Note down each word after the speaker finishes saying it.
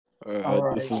All right,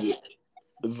 All this right.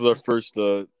 is our first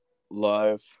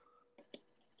live,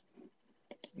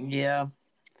 Yeah.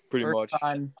 pretty First much.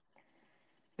 time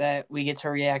that we get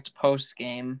to react post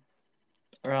game.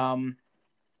 Um.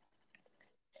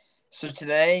 So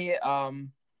today,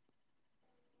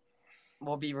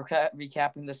 we'll be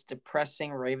recapping this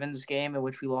depressing Ravens game in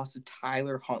which we lost to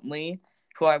Tyler Huntley,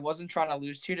 who I wasn't trying to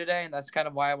lose to today, and that's kind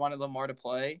of why I wanted Lamar to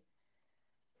play.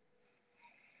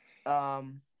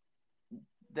 Um.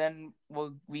 Then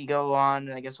we go on,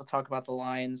 and I guess we'll talk about the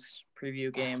Lions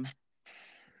preview game.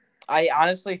 I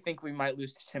honestly think we might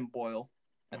lose to Tim Boyle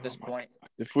at this point.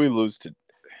 If we lose to,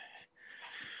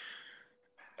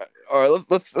 all right,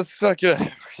 let's not get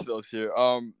ahead of ourselves here.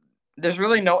 There's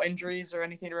really no injuries or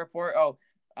anything to report.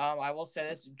 I will say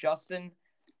this, Justin.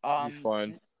 He's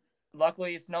fine.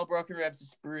 Luckily, it's no broken ribs,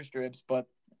 it's bruised ribs, but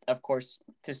of course,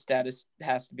 his status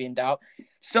has to be in doubt.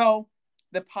 So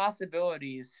the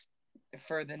possibilities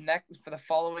for the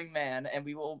following man, and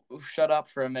we will shut up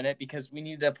for a minute because we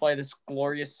need to play this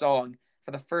glorious song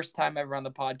for the first time ever on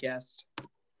the podcast.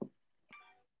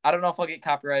 I don't know if I'll get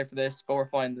copyrighted for this, but we're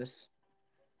playing this.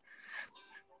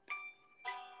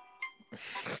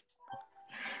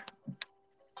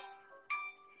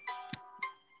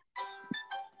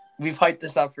 We've hyped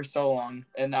this up for so long,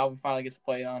 and now we finally get to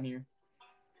play it on here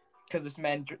because this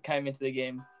man came into the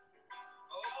game.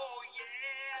 Oh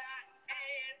yeah,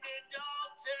 Andy Dalton.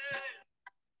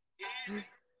 Man,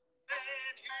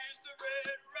 here's the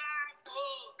red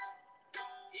rifle.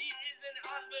 He is an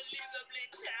unbelievably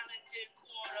talented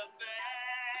quarterback.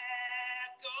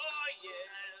 Oh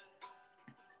yeah.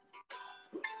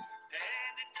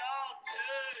 Andy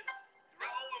Dalton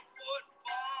throwing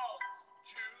footballs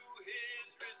to his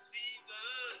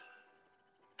receivers.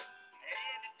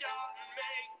 Andy Dalton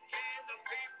making the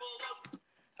people of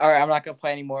All right, I'm not going to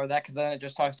play any more of that because then it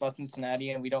just talks about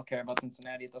Cincinnati, and we don't care about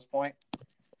Cincinnati at this point.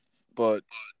 But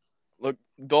look,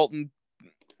 Dalton,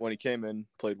 when he came in,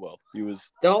 played well.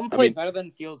 Dalton played better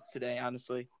than Fields today,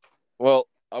 honestly. Well,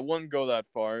 I wouldn't go that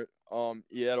far.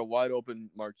 He had a wide open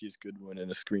Marquise Goodwin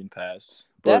and a screen pass.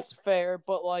 That's fair,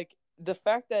 but like the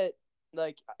fact that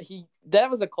that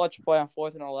was a clutch play on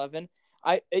 4th and 11.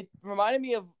 It reminded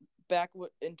me of back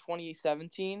in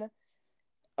 2017.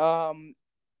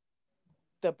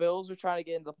 The Bills were trying to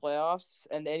get into the playoffs,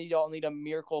 and Andy Dalton needed a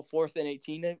miracle 4th and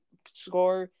 18 to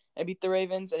score and beat the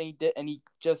Ravens, and he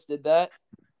just did that.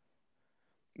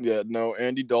 Yeah, no,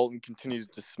 Andy Dalton continues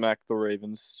to smack the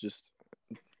Ravens.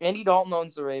 Andy Dalton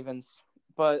owns the Ravens,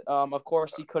 but of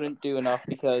course he couldn't do enough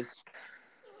because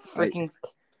freaking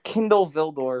Kindle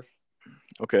Vildor.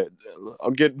 Okay,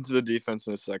 I'll get into the defense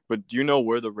in a sec, but do you know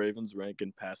where the Ravens rank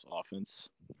in pass offense?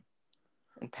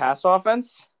 In pass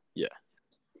offense? Yeah.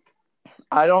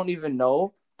 I don't even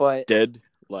know, but Dead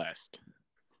last.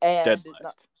 And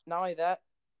not only that,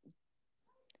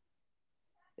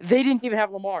 they didn't even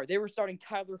have Lamar. They were starting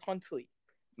Tyler Huntley.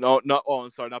 No, not. Oh, I'm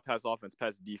sorry, not pass offense,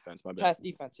 pass defense. My bad. Pass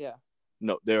defense, yeah.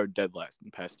 No, they are dead last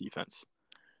in pass defense.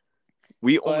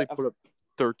 We only put up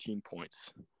 13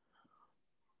 points.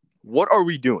 What are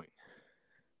we doing?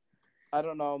 I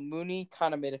don't know. Mooney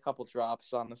kind of made a couple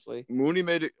drops, honestly. Mooney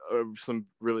made some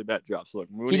really bad drops.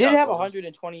 Look, Mooney. He did have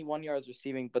 121 yards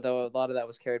receiving, but a lot of that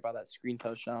was carried by that screen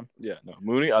touchdown. Yeah, no,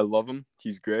 Mooney, I love him.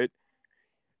 He's great.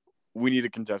 We need a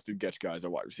contested catch guy as a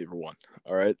wide receiver 1.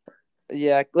 All right.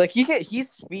 Yeah, like he's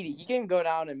speedy. He can go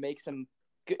down and make some,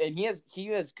 and he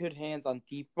has good hands on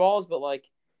deep balls. But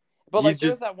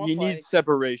there's that one he play, needs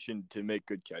separation to make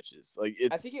good catches. Like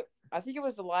it's. I think it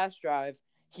was the last drive.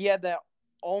 He had that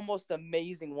almost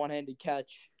amazing one-handed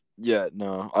catch. Yeah,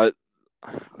 no,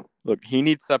 look. He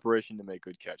needs separation to make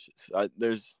good catches.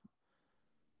 There's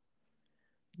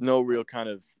no real kind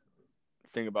of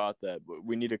thing about that. But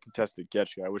we need a contested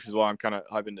catch guy, which is why I'm kind of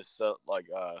hoping to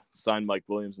sign Mike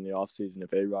Williams in the offseason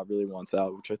if A-Rob really wants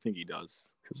out, which I think he does.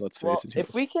 Because let's face it.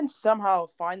 If we can somehow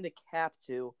find the cap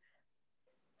to,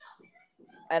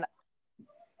 and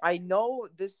I know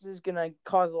this is going to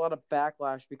cause a lot of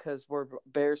backlash because we're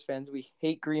Bears fans. We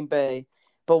hate Green Bay.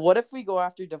 But what if we go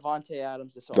after Devontae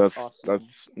Adams this offseason?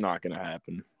 That's not going to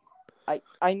happen.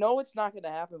 I know it's not going to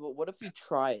happen, but what if we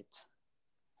try it?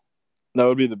 That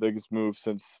would be the biggest move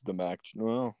since the Mac.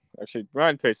 Well, actually,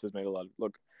 Ryan Pace has made a lot of –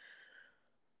 look,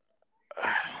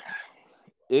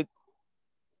 it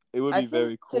would be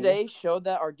very cool. Today showed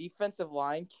that our defensive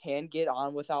line can get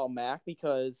on without Mac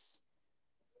because –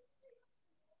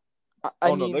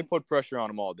 they put pressure on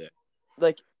him all day.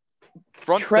 Like,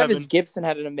 Travis Gibson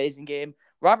had an amazing game.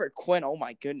 Robert Quinn, oh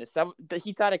my goodness,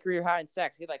 he tied a career high in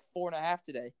sacks. He had like 4.5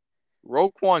 today.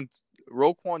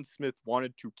 Roquan Smith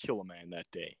wanted to kill a man that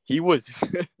day. He was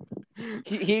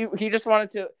he just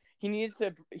wanted to. He needed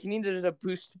to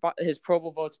boost his Pro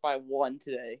Bowl votes by 1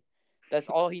 today. That's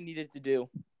all he needed to do.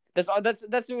 That's what's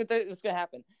gonna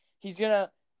happen.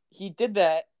 He did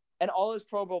that, and all his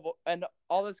Pro Bowl and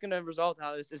all that's gonna result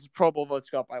out of this is Pro Bowl votes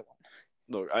go up by 1.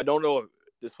 Look, I don't know if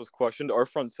this was questioned. Our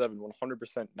front seven,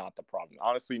 100% not the problem.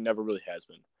 Honestly, never really has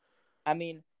been. I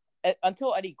mean,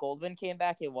 until Eddie Goldman came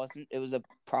back, it wasn't. It was a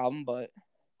problem, but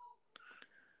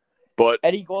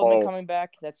Eddie Goldman coming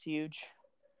back, that's huge.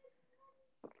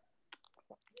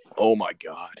 Oh my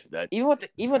God! Even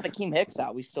with Akeem Hicks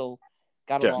out, we still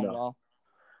got along well.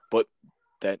 But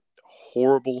that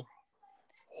horrible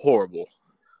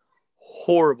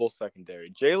secondary.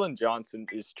 Jalen Johnson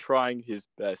is trying his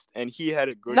best, and he had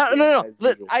a good game. No. As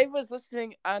usual. I was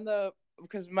listening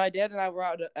because my dad and I were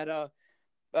out at a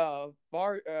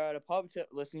bar at a pub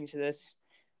listening to this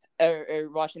or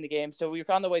watching the game. So we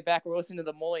were on the way back. We were listening to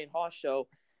the Mully and Haw show,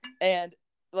 and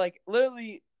like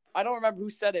literally, I don't remember who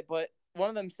said it, but one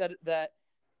of them said that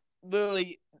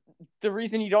literally the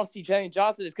reason you don't see Jalen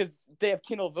Johnson is because they have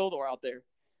Kindle Vildor out there.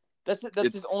 That's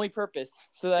his only purpose.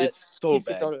 So that it's so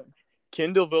bad.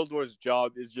 Kindle Vildor's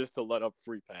job is just to let up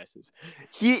free passes.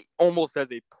 He almost has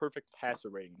a perfect passer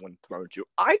rating when thrown at you.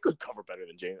 I could cover better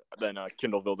than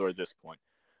Kindle Vildor at this point.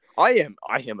 I am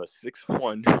a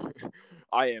 6'1".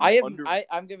 I'm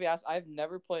gonna be honest. I've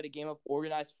never played a game of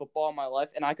organized football in my life,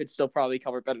 and I could still probably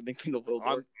cover better than Kindle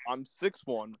Vildor. I'm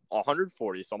 6'1",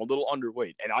 140, so I'm a little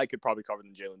underweight, and I could probably cover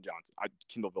than Jalen Johnson.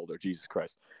 Kindle Vildor, Jesus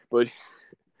Christ. But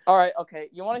all right, okay.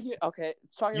 You want to hear? Okay,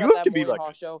 let's talk about that Mully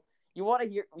Haw show. You want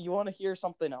to hear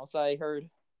something else? I heard.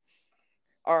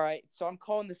 All right, so I'm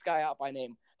calling this guy out by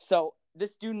name. So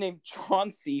this dude named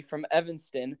Chauncey from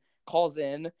Evanston calls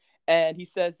in. And he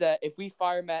says that if we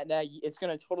fire Matt Nagy, it's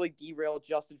going to totally derail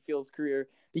Justin Fields' career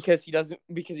because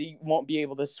he won't be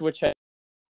able to switch it.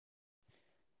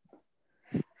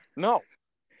 No.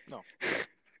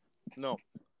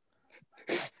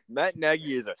 Matt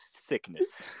Nagy is a sickness.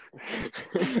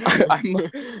 I'm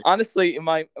honestly in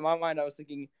my mind, I was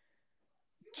thinking,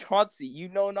 Chauncey, you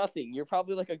know nothing. You're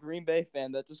probably like a Green Bay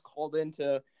fan that just called in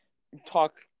to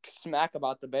talk smack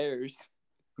about the Bears.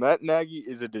 Matt Nagy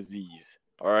is a disease.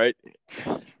 All right.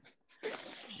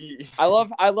 I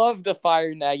love the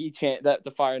fire Nagy chant that the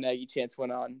fire Nagy chants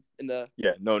went on in the.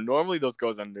 Yeah, no. Normally those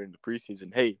goes on during the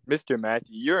preseason. Hey, Mr.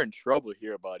 Matthew, you're in trouble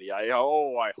here, buddy. I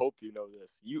hope you know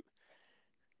this.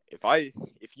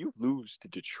 If you lose to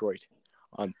Detroit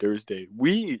on Thursday,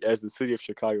 we as the city of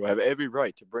Chicago have every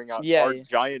right to bring out our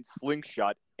giant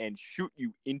slingshot and shoot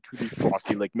you into the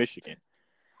frosty Lake Michigan.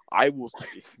 I will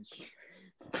say.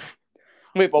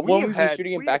 Wait, but when we were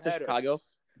shooting him back to Chicago?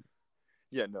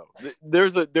 Yeah, no.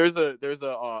 There's a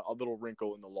little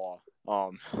wrinkle in the law.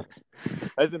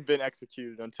 Hasn't been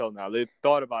executed until now. They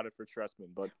thought about it for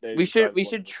Trestman, but we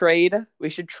should trade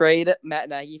Matt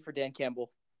Nagy for Dan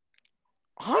Campbell.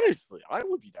 Honestly, I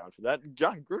would be down for that.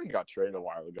 John Gruden got traded a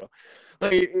while ago.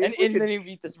 Then he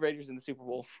beat the Raiders in the Super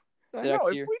Bowl.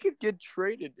 If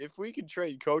we could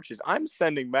trade coaches, I'm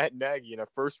sending Matt Nagy in a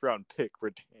first-round pick for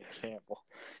Dan Campbell.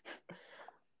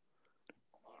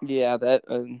 Yeah, that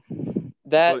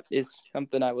is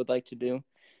something I would like to do.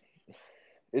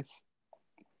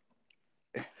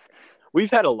 We've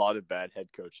had a lot of bad head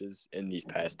coaches in these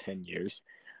past 10 years.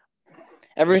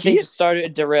 Everything just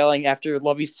started derailing after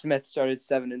Lovie Smith started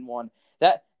 7-1.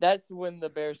 That's when the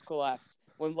Bears collapsed.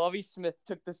 When Lovie Smith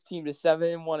took this team to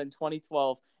 7-1 in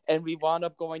 2012, and we wound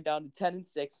up going down to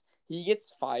 10-6. He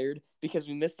gets fired because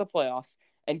we missed the playoffs.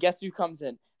 And guess who comes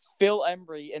in? Phil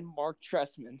Emery and Mark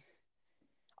Trestman.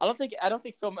 I don't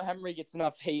think Phil Emery gets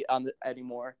enough hate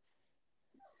anymore.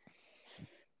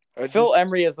 Phil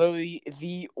Emery is literally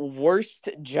the worst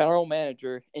general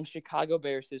manager in Chicago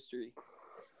Bears history.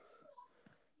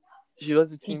 He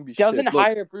lets the team be doesn't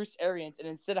hire Bruce Arians and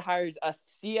instead hires a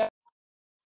CFO,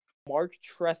 Mark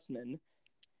Trestman.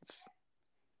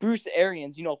 Bruce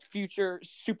Arians, future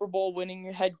Super Bowl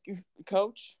winning head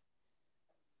coach.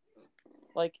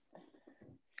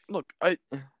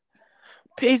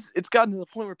 Pace. It's gotten to the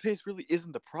point where Pace really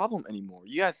isn't the problem anymore.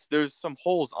 Yes, there's some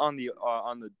holes on the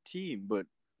team, but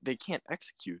they can't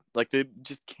execute. They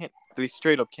just can't. They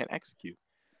straight up can't execute.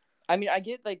 I mean, I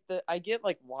get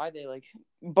why they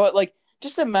but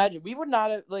just imagine we would not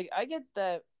have I get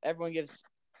that everyone gives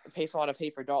Pace a lot of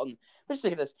hate for Dalton. But just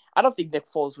think of this. I don't think Nick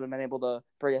Foles would have been able to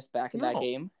bring us back in that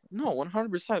game. No,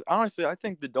 100%. Honestly, I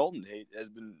think the Dalton hate has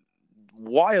been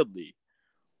wildly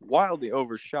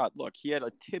overshot. Look, he had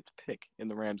a tipped pick in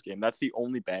the Rams game. That's the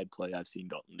only bad play I've seen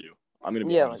Dalton do. I'm gonna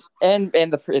be honest. And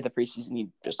the preseason he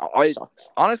just sucked.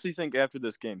 Honestly think after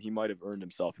this game he might have earned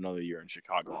himself another year in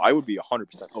Chicago. I would be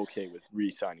 100% okay with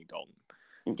re-signing Dalton.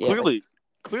 Yeah,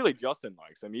 clearly Justin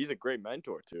likes him. He's a great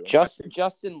mentor too.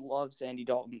 Justin loves Andy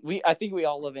Dalton. I think we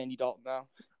all love Andy Dalton now.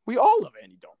 We all love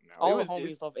Andy Dalton now. All the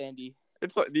homies love Andy.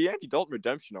 It's like the Andy Dalton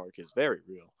redemption arc is very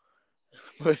real.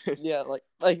 But yeah,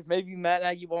 like maybe Matt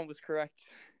Nagy one was correct.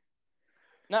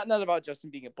 Not about Justin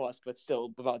being a bust, but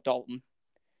still about Dalton.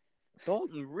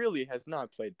 Dalton really has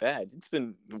not played bad. It's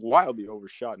been wildly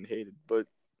overshot and hated, but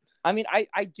I mean,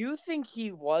 I do think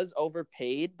he was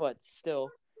overpaid, but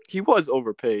still. He was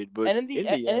overpaid, but in the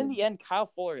end, Kyle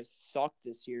Fuller has sucked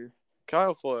this year.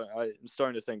 Kyle Fuller, I'm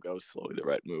starting to think that was slowly the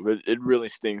right move. It really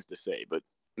stings to say, but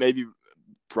maybe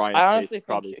Brian. I honestly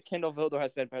think Kindle Vildor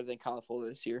has been better than Kyle Fuller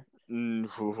this year. They're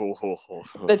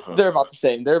about the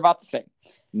same.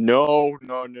 No.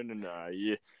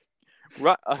 Yeah.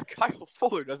 Kyle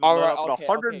Fuller doesn't let up an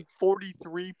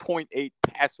 143.8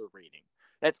 passer rating.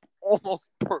 That's almost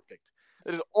perfect.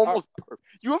 That is almost perfect.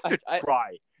 You have to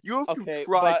try. You have to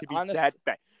try to be that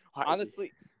bad.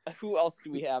 Honestly, who else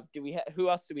do we have? Who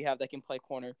else do we have that can play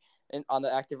corner on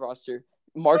the active roster?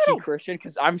 Marquis Christian,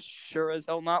 because I'm sure as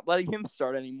hell not letting him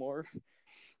start anymore.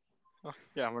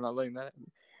 Yeah, we're not letting that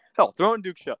happen. Hell, throw in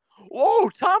Duke Shell. Whoa,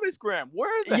 Thomas Graham.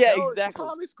 Where the hell has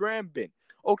Thomas Graham been?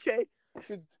 Okay.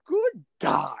 Because good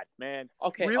God, man.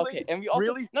 Okay, really? Okay. And we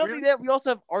also we also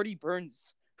have Artie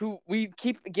Burns, who we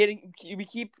keep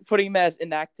putting him as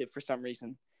inactive for some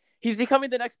reason. He's becoming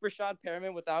the next Brashad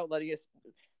Perriman without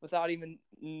even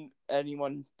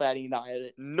anyone batting an eye at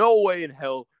it. No way in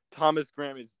hell Thomas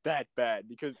Graham is that bad,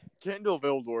 because Kindle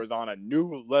Vildor is on a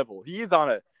new level. He's on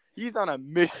a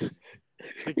mission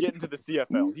to get into the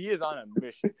CFL. He is on a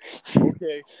mission.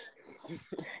 Okay.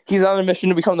 He's on a mission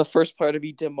to become the first player to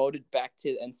be demoted back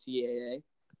to NCAA.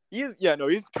 He's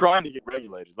trying to get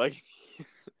regulated. Like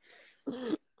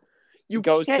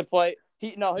to play.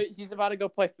 He's about to go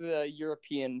play for the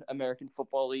European American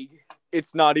Football League.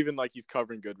 It's not even like he's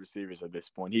covering good receivers at this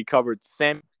point. He covered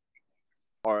Sam.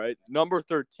 All right, number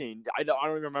 13. I don't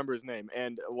even remember his name.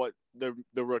 And what the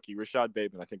rookie, Rashad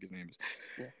Bateman, I think his name is.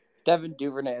 Yeah. Devin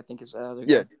Duvernay, I think is the other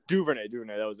guy. Yeah, Duvernay.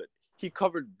 That was it. He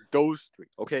covered those three.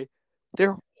 Okay,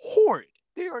 they're horrid.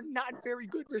 They are not very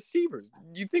good receivers.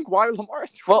 Do you think why Lamar?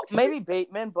 Well, maybe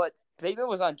Bateman, but Bateman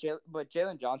was on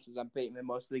Jalen Johnson was on Bateman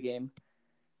most of the game.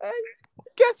 And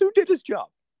guess who did his job?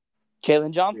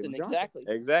 Jalen Johnson, exactly.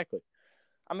 Exactly.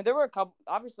 I mean, there were a couple.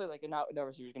 Obviously, like no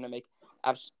receiver's gonna make.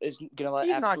 Is gonna let.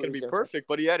 He's not gonna be perfect,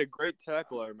 but he had a great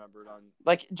tackle. I remembered on.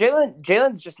 Like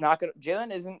Jalen's just not gonna.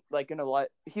 Jalen isn't like gonna let.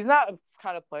 He's not a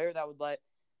kind of player that would let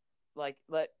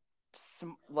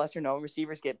some lesser known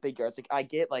receivers get big yards. Like I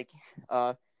get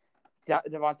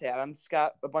Devontae Adams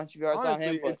got a bunch of yards on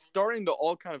him. But it's starting to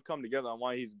all kind of come together on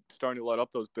why he's starting to let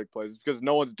up those big plays, because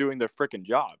no one's doing their freaking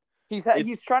job. He's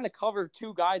trying to cover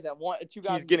two guys at once.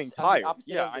 He's getting tired.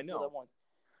 Yeah, I know. Like,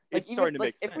 it's starting to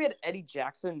make sense. If we had Eddie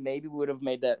Jackson, maybe we would have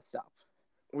made that stop.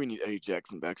 We need Eddie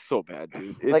Jackson back so bad,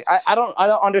 dude. I don't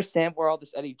understand where all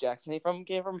this Eddie Jackson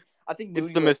came from. I think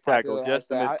it's the missed tackles. Yes,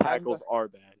 the missed tackles are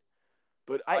bad.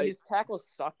 But his tackles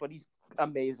suck, but he's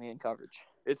amazing in coverage.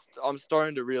 I'm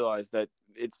starting to realize that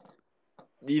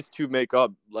these two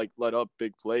let up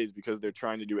big plays because they're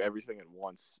trying to do everything at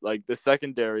once. Like the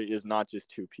secondary is not just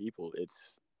two people;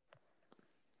 it's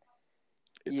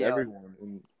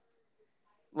everyone.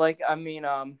 Like I mean,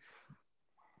 I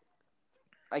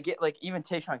get even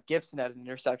Tayshaun Gibson had an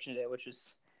interception today,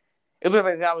 it looked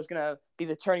like that was gonna be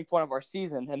the turning point of our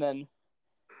season, and then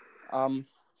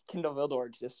Kindle Vildor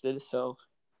existed, so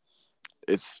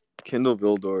it's Kindle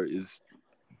Vildor is.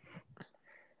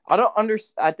 I don't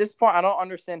understand at this point. I don't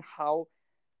understand how.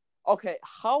 Okay,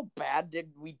 how bad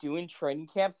did we do in training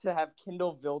camp to have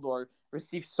Kindle Vildor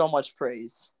receive so much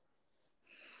praise?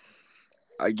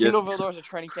 I guess Kindle Vildor is a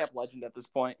training camp legend at this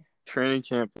point. Training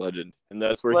camp legend, and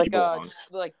that's where he belongs.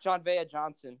 Like John Vea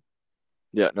Johnson.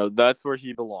 Yeah, no, that's where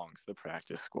he belongs, the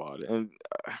practice squad. And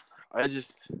I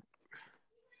just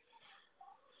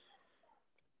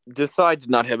Desai did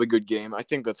not have a good game. I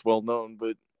think that's well known,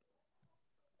 but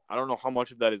I don't know how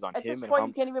much of that is on him. At this point,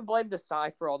 you can't even blame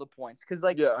Desai for all the points, because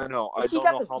yeah, I know. He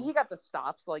got the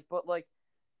stops, but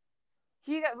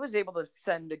was able to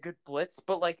send a good blitz,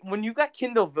 but when you got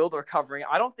Kindle Vildor covering,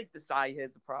 I don't think Desai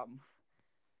has a problem.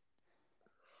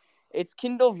 It's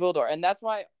Kindle Vildor, and that's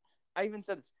why I even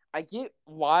said this. I get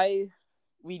why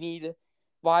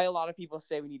a lot of people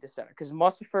say we need a center, because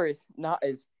Mustapher is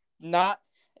not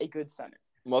a good center.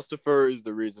 Mustapher is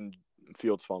the reason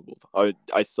Fields fumbled.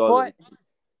 I saw that.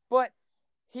 But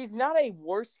he's not a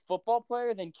worse football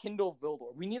player than Kindle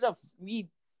Vildor. We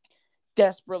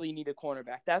desperately need a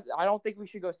cornerback. I don't think we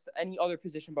should go any other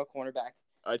position but cornerback.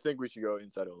 I think we should go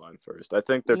inside O-line first. I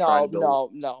think they're trying to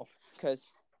build. No, because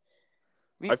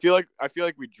I feel like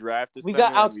we drafted. We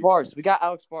got Alex Bars. We got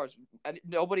Alex Bars.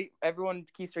 Everyone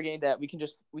keeps forgetting that we can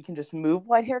just move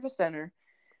Whitehair to center,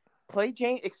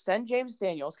 extend James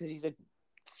Daniels because he's a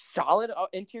solid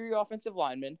interior offensive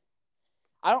lineman.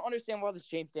 I don't understand where this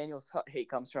James Daniels hate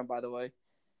comes from. By the way,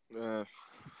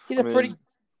 he's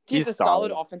a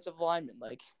solid offensive lineman.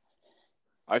 Like,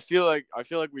 I feel like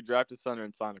we drafted center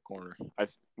and signed a corner.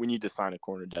 We need to sign a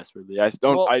corner desperately. It's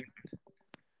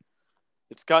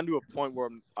gotten to a point where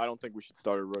I don't think we should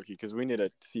start a rookie because we need a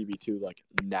CB2 like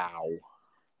now.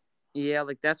 Yeah,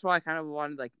 like that's why I kind of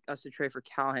wanted like us to trade for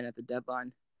Callahan at the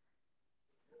deadline.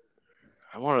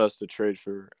 I wanted us to trade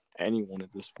for anyone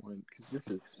at this point because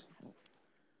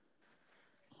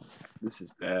this is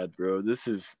bad, bro. This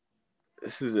is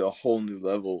a whole new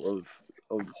level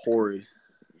of horrid.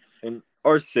 And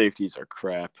our safeties are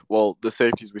crap. Well, the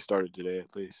safeties we started today,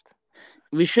 at least.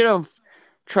 We should have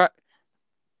tried.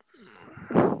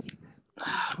 Oh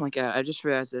my god! I just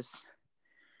realized this.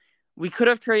 We could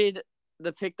have traded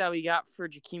the pick that we got for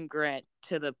Jakeem Grant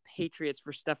to the Patriots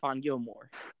for Stephon Gilmore.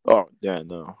 Oh yeah,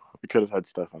 no, we could have had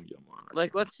Stephon Gilmore.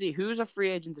 Like, let's see who's a free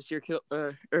agent this year.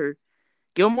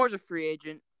 Gilmore's a free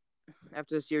agent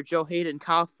after this year. Joe Hayden,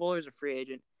 Kyle Fuller's a free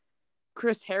agent.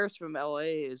 Chris Harris from LA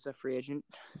is a free agent.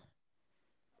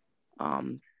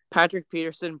 Patrick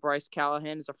Peterson, Bryce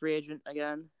Callahan is a free agent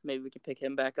again. Maybe we can pick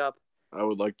him back up. I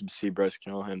would like to see Bryce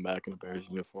Callahan back in a Bears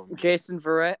uniform. Jason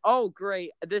Verrett. Oh,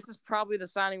 great. This is probably the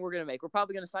signing we're going to make. We're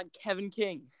probably going to sign Kevin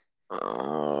King.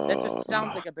 That just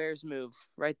sounds like a Bears move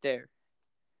right there.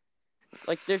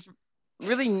 Like, there's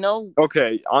really no...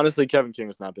 Okay, honestly, Kevin King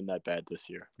has not been that bad this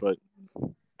year, but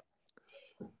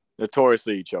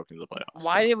notoriously he choked into the playoffs.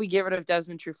 Why did we get rid of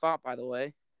Desmond Trufant, by the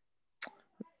way?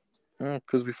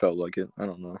 Because we felt like it. I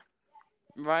don't know.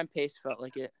 Ryan Pace felt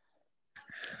like it.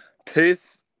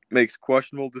 Pace makes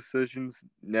questionable decisions.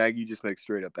 Nagy just makes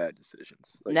straight up bad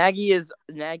decisions. Like, Nagy is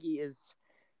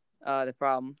the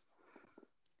problem.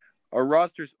 Our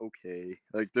roster's okay.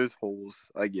 Like, there's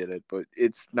holes. I get it, but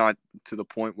it's not to the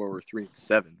point where we're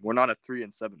 3-7. We're not a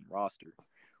 3-7 roster.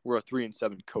 We're a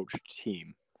 3-7 coach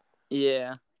team.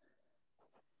 Yeah.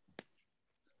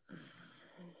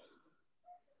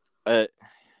 I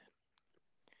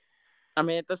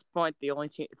mean, at this point, the only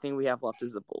thing we have left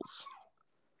is the Bulls.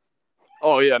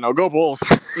 Oh yeah, no, go Bulls.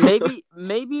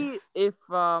 maybe if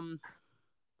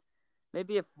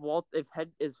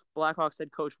Blackhawks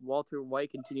head coach Walter White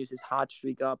continues his hot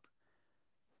streak up,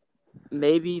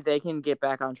 maybe they can get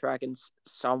back on track in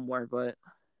somewhere. But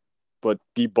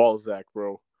D-Balzac,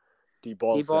 bro.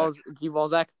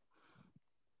 D-Balzac.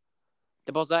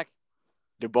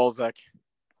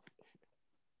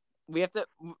 We have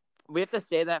to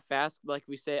say that fast, like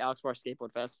we say Alex Bar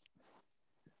Skateboard Fest.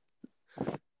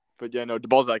 But yeah, no,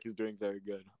 DeBalzac is doing very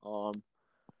good.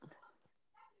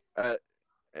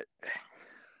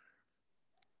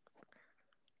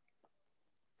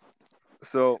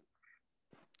 So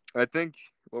I think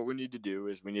what we need to do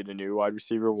is we need a new wide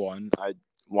receiver one. I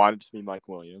want it to be Mike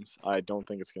Williams. I don't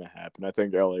think it's gonna happen. I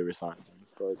think LA resigns him.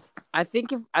 But I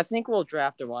think we'll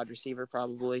draft a wide receiver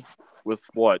probably. With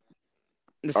what?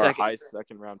 Our high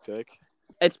second round pick.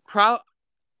 It's I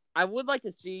would like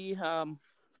to see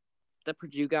the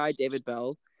Purdue guy, David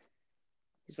Bell.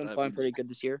 He's been playing pretty good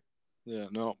this year. Yeah,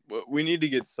 no, we need to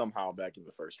get somehow back in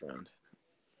the first round.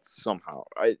 Somehow,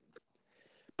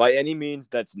 by any means,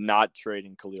 that's not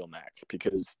trading Khalil Mack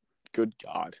because, good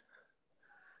God.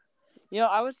 You know,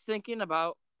 I was thinking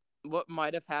about what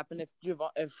might have happened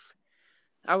if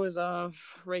I was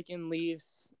raking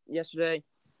leaves yesterday.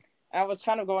 I was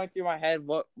kind of going through my head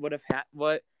what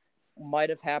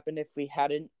might have happened if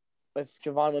Javon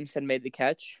Williams had made the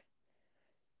catch.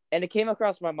 And it came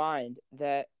across my mind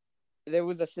that there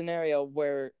was a scenario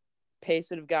where Pace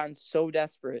would have gotten so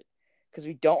desperate because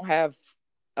we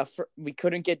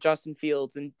couldn't get Justin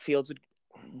Fields, and Fields would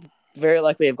very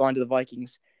likely have gone to the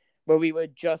Vikings, where we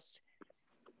would just,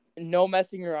 no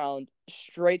messing around,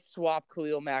 straight swap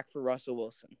Khalil Mack for Russell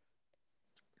Wilson.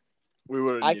 We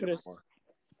would have needed more.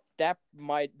 If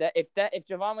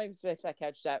Javon Williams makes that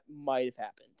catch, that might have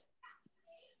happened.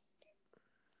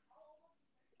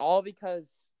 All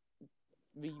because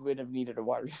we would have needed a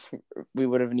wide receiver. We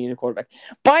would have needed a quarterback.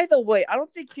 By the way, I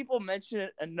don't think people mention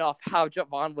it enough how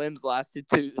Javon Williams lasted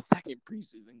to the second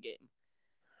preseason game.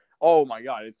 Oh my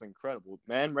God, it's incredible.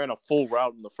 Man ran a full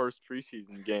route in the first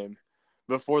preseason game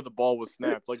before the ball was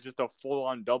snapped, like just a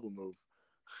full-on double move.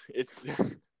 It's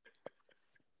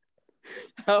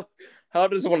how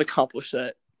does one accomplish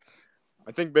that?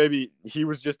 I think maybe he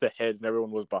was just ahead and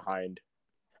everyone was behind.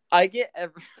 I get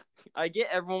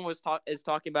everyone is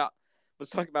talking about was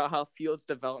talking about how Fields'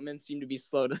 development seemed to be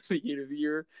slow to the beginning of the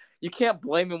year. You can't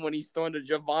blame him when he's throwing to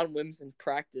Javon Wims in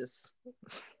practice.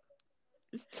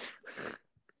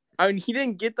 I mean, he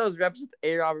didn't get those reps with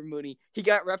A. Robert Mooney. He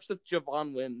got reps with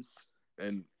Javon Wims.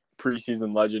 And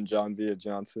preseason legend John Villa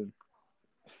Johnson.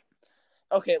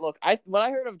 Okay, look, when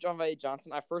I heard of John Villa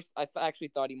Johnson, I actually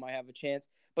thought he might have a chance,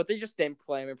 but they just didn't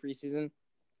play him in preseason.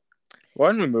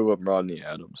 Why didn't we move up Rodney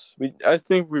Adams? I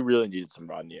think we really needed some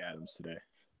Rodney Adams today.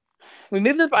 We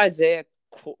moved up Isaiah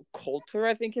Coulter,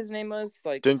 I think his name was.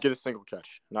 Didn't get a single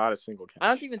catch. Not a single catch. I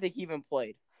don't even think he even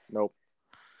played. Nope.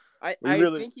 I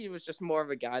think he was just more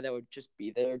of a guy that would just be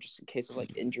there just in case of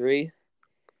injury.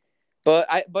 But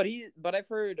I've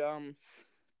heard I'm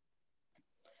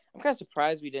kind of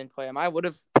surprised we didn't play him. I would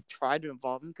have tried to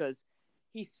involve him because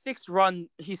he's 6'1"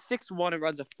 and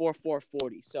runs a 4.4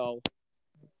 40. So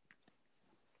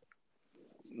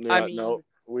yeah, I mean, no,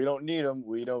 we don't need him.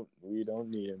 We don't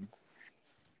need him.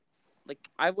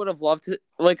 I would have loved to.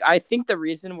 I think the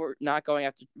reason we're not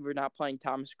playing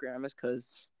Thomas Graham is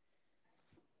because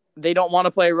they don't want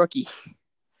to play a rookie.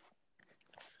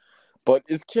 But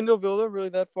is Kindle Vildor really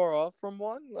that far off from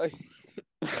one?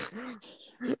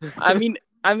 I mean,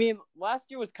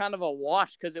 last year was kind of a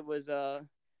wash because it was a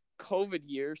COVID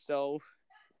year. So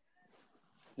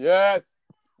yes,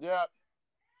 yeah.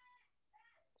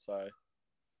 Sorry,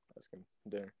 asking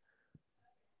dinner.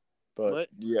 But what?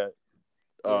 Yeah.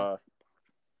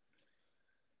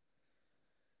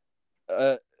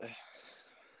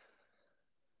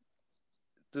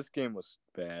 This game was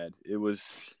bad. It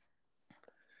was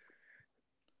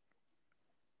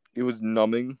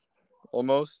numbing,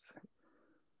 almost.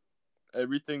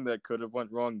 Everything that could have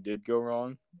went wrong did go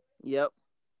wrong. Yep.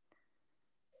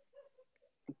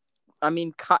 I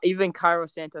mean, even Cairo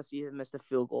Santos even missed a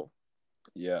field goal.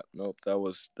 Yeah, nope, that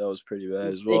was pretty bad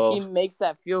as well. If he makes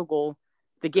that field goal,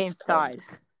 the game's tied.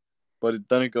 But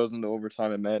then it goes into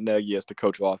overtime, and Matt Nagy has to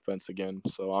coach offense again.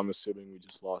 So I'm assuming we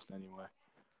just lost anyway.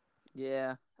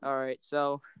 Yeah. All right.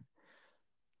 So,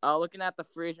 looking at the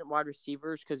free agent wide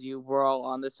receivers, because you were all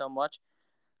on this so much.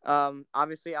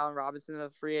 Obviously, Allen Robinson is a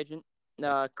free agent.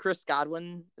 Chris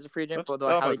Godwin is a free agent,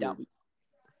 although I highly doubt.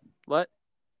 What?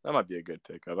 That might be a good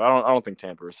pickup. I don't think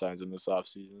Tampa signs him this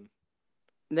offseason.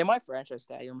 They might franchise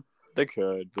tag him. They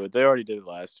could, but they already did it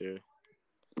last year.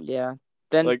 Yeah.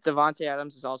 Then Devontae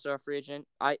Adams is also a free agent.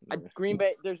 Green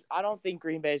Bay. I don't think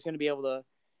Green Bay is going to be able to.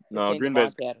 No, Green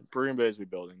Bay's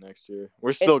rebuilding next year.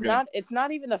 We're still good. It's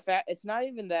not even the fact. It's not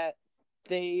even that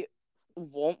they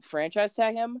won't franchise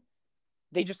tag him.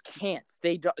 They just can't.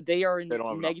 They are in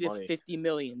negative $50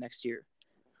 million next year.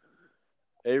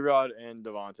 A-Rod and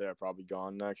Devontae are probably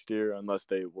gone next year unless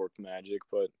they work magic.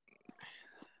 But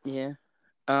yeah.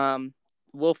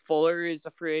 Will Fuller is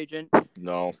a free agent.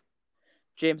 No.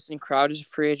 Jameson Crowder is a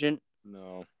free agent.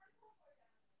 No.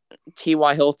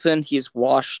 T.Y. Hilton, he's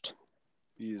washed.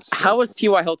 How is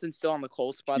T.Y. Hilton still on the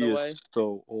Colts, by the way? He is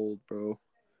so old, bro.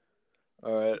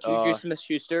 All right. Juju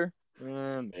Smith-Schuster?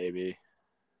 Maybe.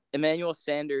 Emmanuel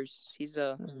Sanders, he's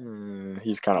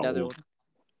kind of old.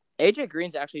 AJ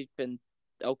Green's actually been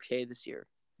okay this year.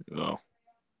 No.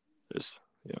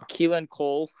 Keelan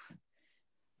Cole.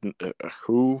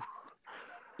 Who?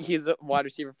 He's a wide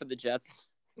receiver for the Jets.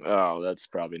 Oh, that's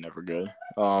probably never good.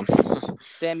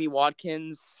 Sammy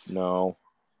Watkins. No.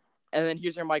 And then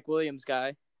here's your Mike Williams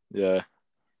guy. Yeah.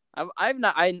 I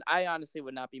honestly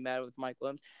would not be mad with Mike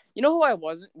Williams. You know who I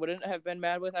wouldn't have been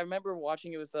mad with? I remember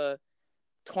watching, it was the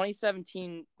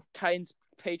 2017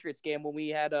 Titans-Patriots game when we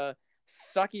had a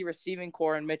sucky receiving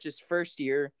core in Mitch's first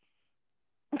year.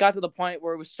 Got to the point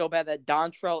where it was so bad that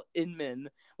Dontrell Inman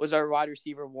was our wide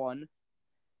receiver one.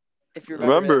 If you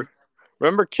remember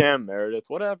Cam Meredith?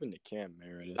 What happened to Cam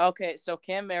Meredith? Okay, so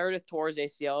Cam Meredith tore his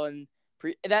ACL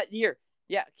that year.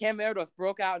 Yeah, Cam Meredith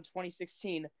broke out in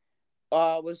 2016.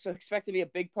 Was expected to be a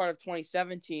big part of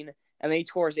 2017, and then he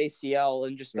tore his ACL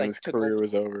and just his career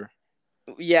was over.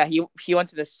 Yeah, he went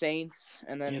to the Saints,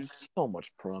 and then he had so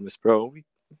much promise, bro.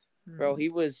 He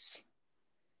was.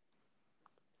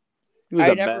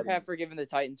 I never have forgiven the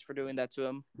Titans for doing that to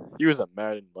him. He was a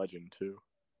Madden legend too.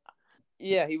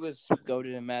 Yeah, he was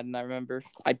goated in Madden. I remember.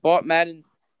 I bought Madden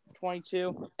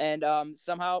 22, and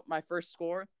somehow my first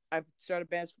score, I started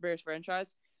Bears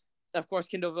franchise. Of course,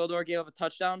 Kindle Vildor gave up a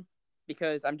touchdown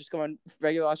because I'm just going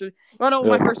regular. You want to know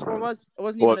what my first score was? It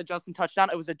wasn't even a Justin touchdown.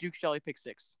 It was a Duke Shelley pick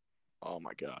six. Oh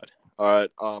my god! All right,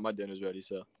 my dinner's ready.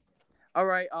 So. All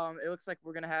right. It looks like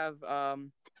we're gonna have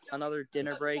another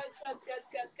dinner break.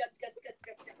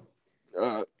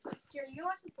 Jerry, you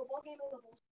watch the football game in the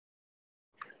Bulls?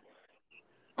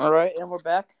 All right, and we're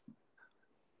back.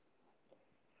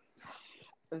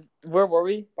 Where were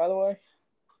we, by the way?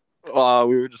 We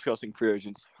were discussing free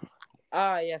agents.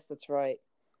 Yes, that's right.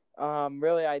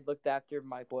 Really, I looked after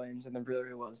Mike Williams, and there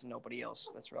really was nobody else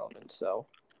that's relevant. So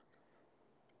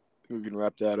We can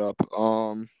wrap that up.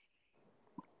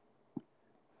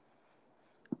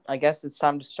 I guess it's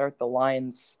time to start the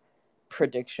Lions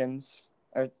predictions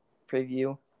or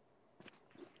preview.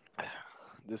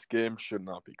 This game should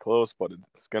not be close, but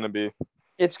it's gonna be.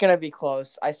 It's gonna be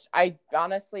close. I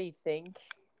honestly think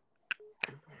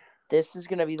this is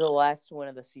gonna be the last win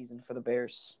of the season for the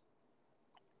Bears.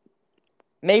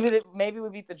 Maybe we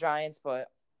beat the Giants, but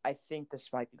I think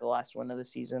this might be the last win of the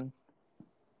season.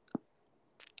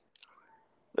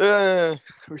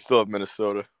 We still have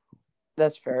Minnesota.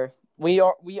 That's fair. We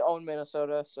own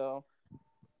Minnesota, so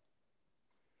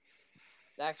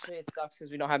actually it sucks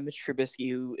because we don't have Mitch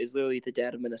Trubisky, who is literally the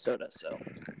dad of Minnesota. So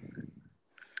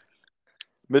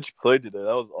Mitch played today.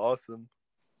 That was awesome.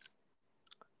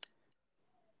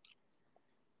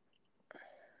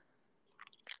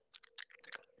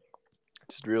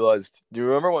 Just realized. Do you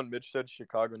remember when Mitch said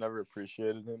Chicago never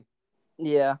appreciated him?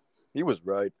 yeah, He was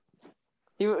right.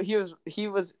 he was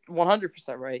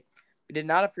 100% right. We did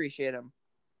not appreciate him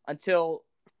until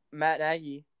Matt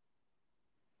Nagy.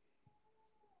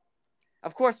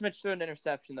 Of course, Mitch threw an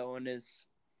interception though, and It's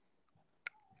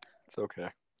okay.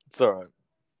 It's all right.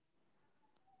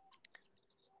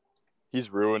 He's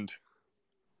ruined.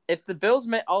 If the Bills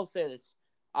I'll say this.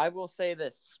 I will say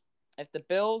this. If the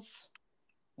Bills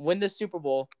win the Super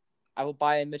Bowl, I will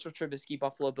buy a Mitchell Trubisky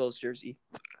Buffalo Bills jersey.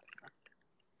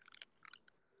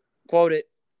 Quote it.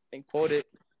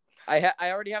 I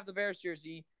already have the Bears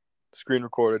jersey. Screen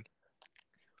recorded.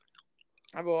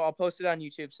 I'll post it on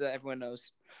YouTube so that everyone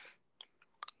knows.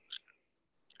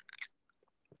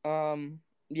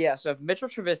 Yeah, so if Mitchell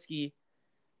Trubisky,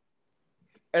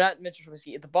 or not Mitchell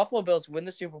Trubisky, if the Buffalo Bills win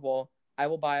the Super Bowl, I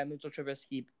will buy a Mitchell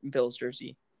Trubisky Bills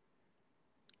jersey.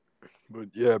 But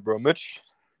yeah, bro, Mitch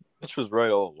was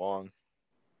right all along.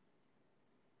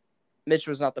 Mitch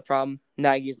was not the problem.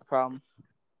 Nagy's the problem.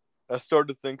 I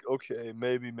started to think, okay,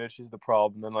 maybe Mitch is the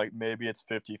problem. Then, maybe it's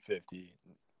 50-50.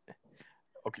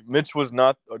 Okay, Mitch was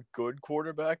not a good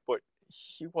quarterback, but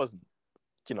he wasn't,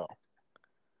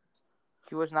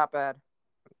 He was not bad.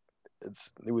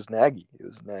 It was Nagy. It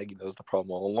was Nagy that was the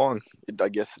problem all along. I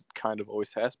guess it kind of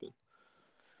always has been.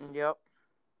 Yep.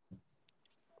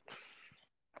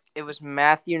 It was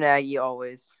Matthew Nagy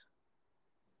always.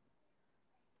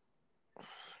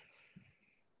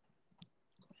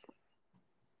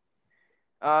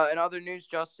 In other news,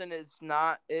 Justin is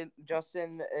not.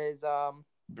 Justin is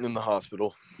in the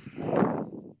hospital.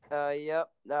 Yep.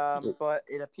 But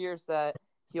it appears that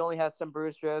he only has some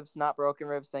bruised ribs, not broken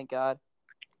ribs. Thank God.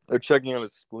 They're checking on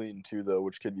his spleen too, though,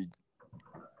 which could be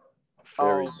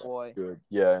very good.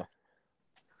 Yeah.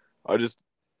 I just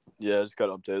got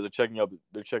updated.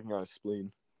 They're checking on his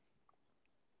spleen.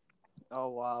 Oh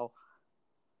wow.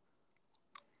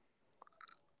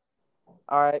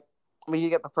 All right. We need to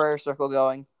get the prayer circle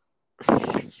going.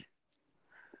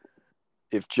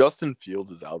 If Justin Fields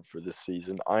is out for this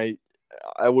season, I'm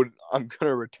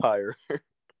gonna retire.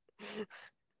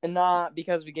 And not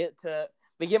because we get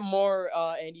more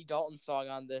Andy Dalton song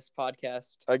on this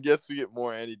podcast. I guess we get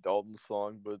more Andy Dalton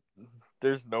song, but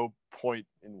there's no point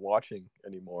in watching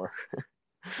anymore.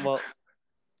 Well,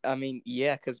 I mean,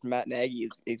 yeah, because Matt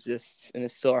Nagy exists and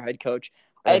is still our head coach.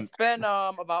 It's been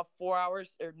about 4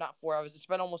 hours, or not 4 hours. It's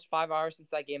been almost 5 hours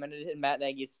since that game ended, and Matt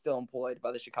Nagy is still employed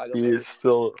by the Chicago Bears. He is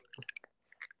still.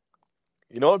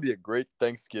 It'd be a great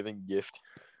Thanksgiving gift.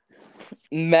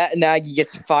 Matt Nagy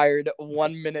gets fired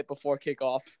 1 minute before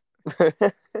kickoff.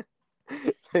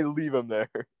 They leave him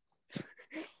there.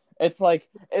 It's like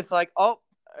oh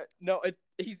no,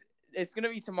 it's gonna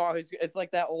be tomorrow. It's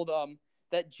like that old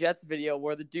that Jets video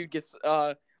where the dude gets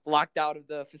locked out of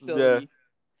the facility.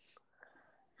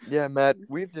 Yeah, Matt,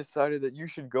 we've decided that you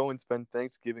should go and spend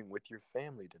Thanksgiving with your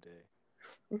family today.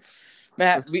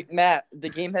 Matt, the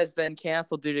game has been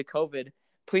canceled due to COVID.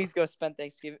 Please go spend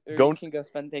Thanksgiving. You can go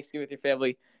spend Thanksgiving with your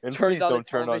family. And turns on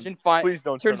television. Finds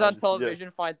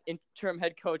interim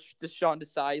head coach Sean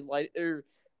Desai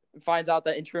finds out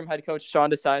that interim head coach Sean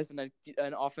Desai has been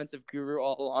an offensive guru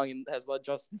all along and has led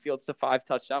Justin Fields to 5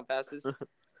 touchdown passes.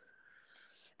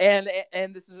 And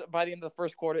this is by the end of the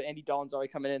first quarter. Andy Dalton's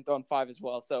already coming in and throwing 5 as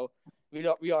well. So we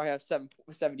already have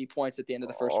 70 points at the end of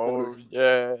the first quarter.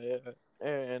 Yeah.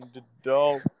 And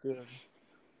Dalton.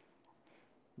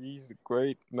 He's the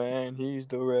great man. He's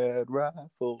the red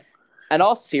rifle. In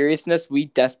all seriousness, we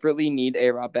desperately need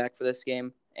A-Rob back for this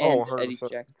game. And Eddie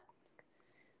Jack.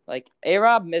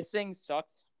 A-Rob missing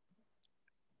sucks.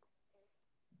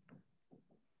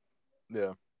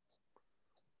 Yeah.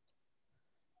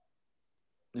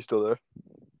 You still there?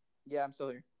 Yeah, I'm still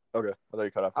here. Okay, I thought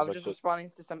you cut off. I was just responding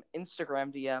to some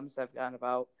Instagram DMs I've gotten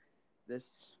about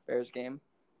this Bears game.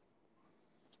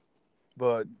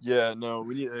 But yeah, no,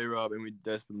 we need A-Rob and we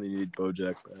desperately need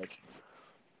Bojack back.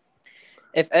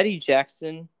 If Eddie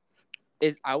Jackson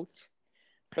is out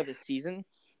for the season,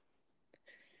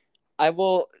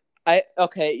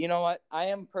 okay, you know what? I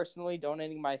am personally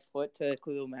donating my foot to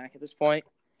Khalil Mack at this point.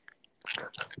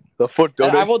 The foot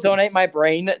donation. And I will donate my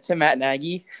brain to Matt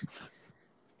Nagy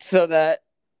so that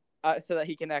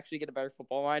he can actually get a better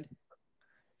football mind.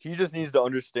 He just needs to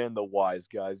understand the whys,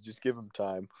 guys. Just give him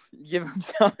time. Give him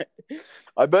time.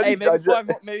 I bet. Hey,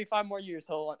 maybe 5 more years,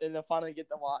 and they'll finally get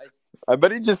the whys. I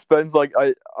bet he just spends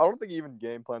I don't think he even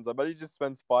game plans. I bet he just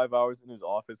spends 5 hours in his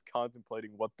office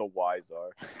contemplating what the whys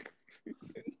are.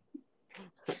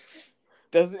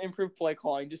 Doesn't improve play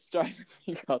calling, just tries to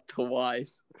figure out the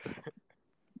whys.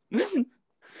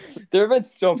 There have been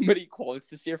so many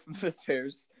quotes this year from the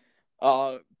Bears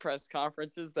press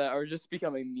conferences that are just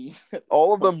becoming memes.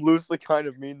 All of them loosely kind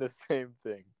of mean the same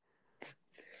thing.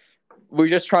 We're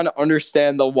just trying to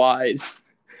understand the whys.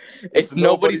 It's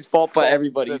nobody's fault but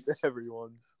everybody's.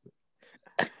 Everyone's.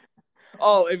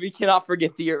 Oh, and we cannot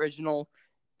forget the original.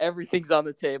 Everything's on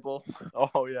the table.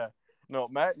 Oh, yeah. No,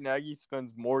 Matt Nagy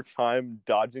spends more time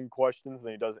dodging questions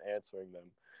than he does answering them.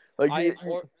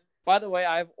 By the way,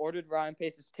 I've ordered Ryan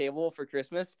Pace's table for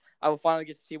Christmas. I will finally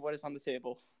get to see what is on the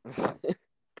table.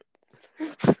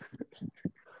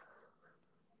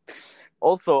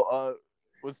 Also,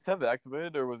 was Tev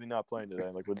activated or was he not playing today?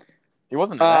 He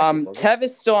wasn't active, was Tev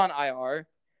is still on IR.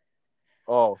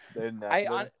 Oh, they didn't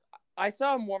activate. I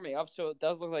saw him warming up, so it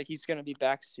does look like he's going to be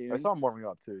back soon. I saw him warming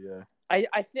up too. Yeah. I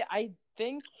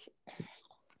think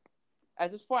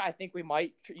at this point, I think we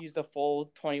might use the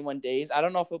full 21 days. I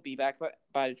don't know if he'll be back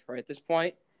by Detroit at this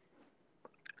point.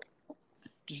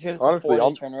 Just because it's a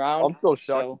 4-day turnaround. I'm still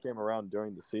shocked he came around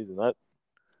during the season.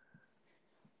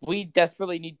 We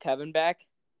desperately need Tevin back.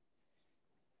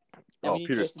 And we need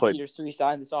Peters to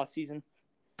resign this offseason.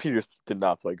 Peters did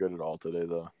not play good at all today,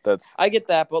 though. I get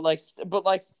that,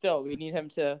 but still, we need him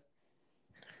to.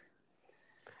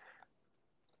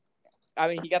 I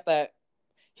mean, he got the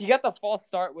false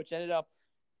start, which ended up.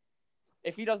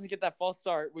 If he doesn't get that false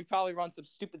start, we probably run some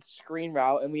stupid screen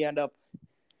route, and we end up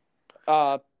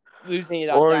losing it.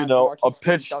 Or a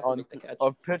pitch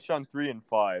on 3 and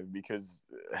 5 because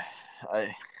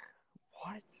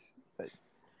what?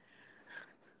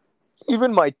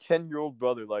 Even my 10-year-old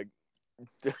brother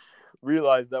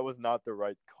realized that was not the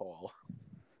right call.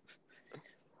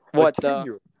 What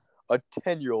a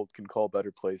 10-year-old can call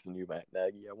better plays than you, Matt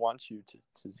Nagy. I want you to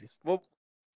just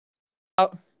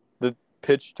the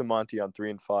pitch to Monty on 3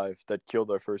 and 5 that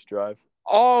killed our first drive.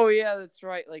 Oh yeah, that's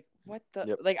right. What the?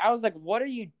 Yep. I was like, what are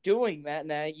you doing, Matt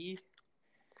Nagy?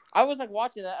 I was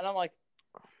watching that, and I'm like,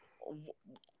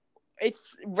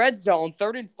 it's red zone,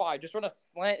 3rd and 5. Just run a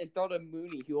slant and throw to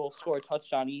Mooney. He will score a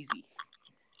touchdown easy.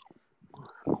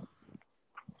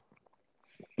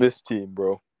 This team,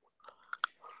 bro.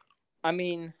 I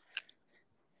mean,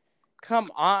 come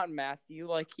on, Matthew.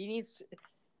 He needs.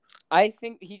 I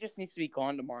think he just needs to be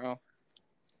gone tomorrow.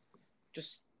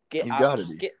 Just get out.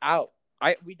 Just get out.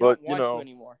 We don't want you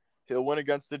anymore. He'll win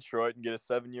against Detroit and get a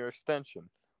 7-year extension.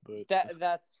 But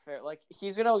that's fair.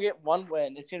 He's gonna get one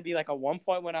win. It's gonna be a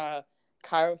 1-point win on a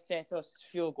Cairo Santos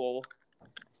field goal,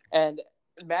 and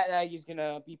Matt Nagy's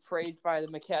gonna be praised by the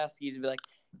McCaskies and be like,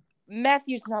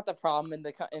 Matthew's not the problem in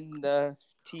the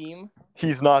team.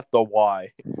 He's not the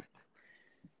why.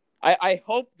 I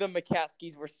hope the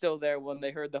McCaskies were still there when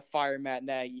they heard the fire Matt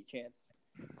Nagy chants.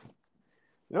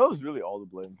 It was really all to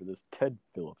blame for this. Ted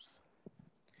Phillips.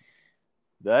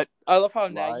 I love how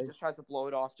Nagy just tries to blow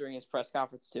it off during his press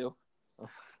conference too. I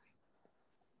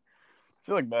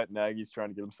feel like Matt Nagy's trying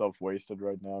to get himself wasted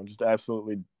right now. Just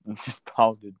absolutely just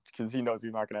pounded because he knows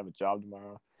he's not going to have a job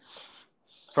tomorrow.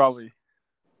 Probably.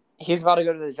 He's about to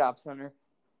go to the job center.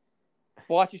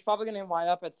 Watch, he's probably going to wind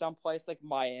up at some place like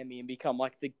Miami and become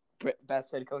the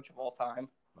best head coach of all time.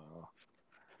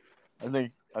 I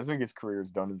think his career is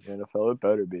done in the NFL. It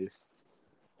better be.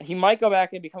 He might go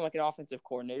back and become an offensive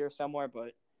coordinator somewhere,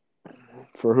 but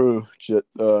for who?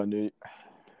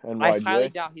 I highly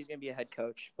doubt he's going to be a head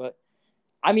coach. But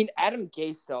I mean, Adam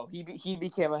Gase though, he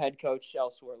became a head coach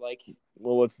elsewhere.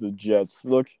 Well, it's the Jets.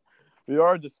 Look, we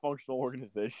are a dysfunctional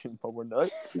organization, but we're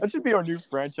not. That should be our new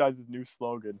franchise's new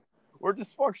slogan. We're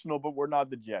dysfunctional, but we're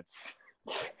not the Jets.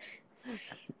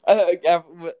 I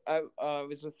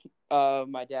was with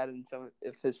my dad and some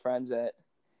of his friends at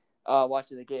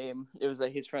watching the game. It was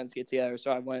his friends get together,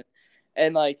 so I went,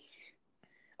 and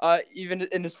even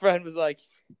his friend was like,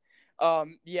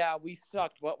 Yeah, we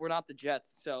sucked, but we're not the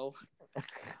Jets, so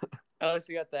at least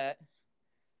we got that.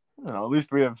 At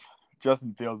least we have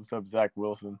Justin Fields instead of Zach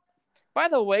Wilson. By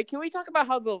the way, can we talk about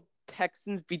how the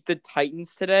Texans beat the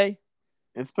Titans today?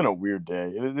 It's been a weird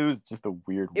day. It was just a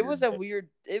weird. It was a weird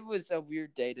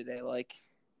day today. Like,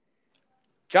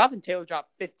 Jonathan Taylor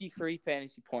dropped 53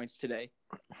 fantasy points today.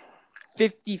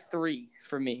 53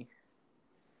 for me.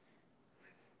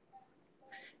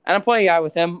 And I'm playing a guy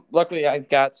with him. Luckily, I've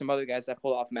got some other guys that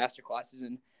pulled off master classes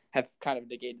and have kind of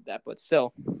negated that, but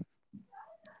still.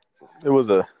 It was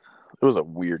a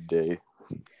weird day.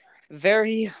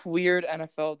 Very weird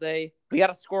NFL day. We got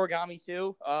a scoregami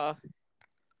too.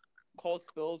 Cole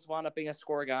Spills wound up being a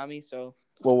scoregami, so.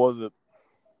 What was it?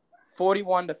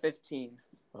 41-15.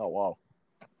 Oh wow.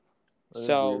 That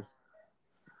so.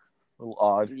 A little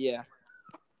odd. Yeah.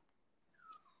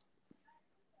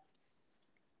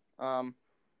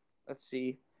 Let's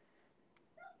see.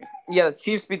 Yeah, the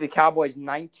Chiefs beat the Cowboys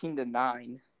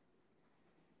 19-9.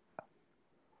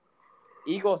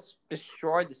 Eagles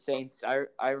destroyed the Saints.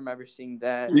 I remember seeing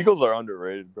that. Eagles are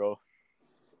underrated, bro.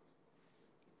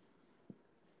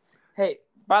 Hey,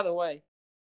 by the way,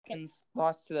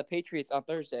 lost to the Patriots on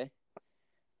Thursday.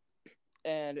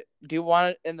 And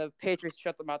the Patriots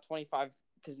shut them out 25-0.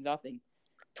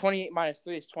 28 minus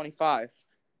 3 is 25.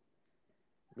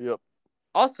 Yep.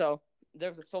 Also,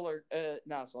 there was a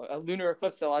lunar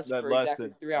eclipse that lasted exactly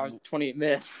 3 hours and 28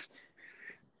 minutes.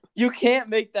 You can't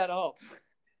make that up.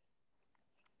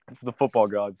 It's the football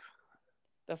gods.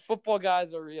 The football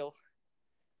guys are real.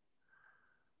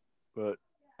 But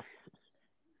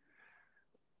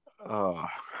all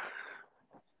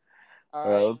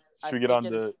right, should we get on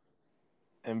to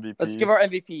MVPs? Let's give our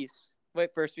MVPs. Wait,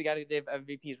 first we got to give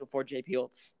MVPs before Jay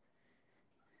Fields.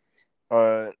 All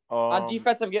right. On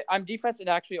defense, I'm defense, and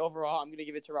actually overall, I'm gonna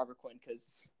give it to Robert Quinn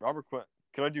because Robert Quinn.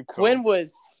 Can I do Quinn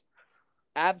was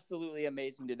absolutely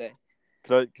amazing today.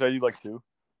 Can I do like two?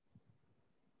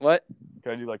 What?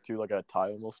 Can I do like two, like a tie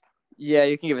almost? Yeah,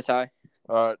 you can give a tie.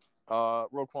 All right.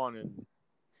 Roquan and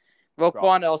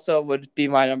Roquan also would be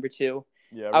my number 2.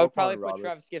 Yeah, I would probably put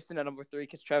Travis Gibson at number 3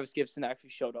 because Travis Gibson actually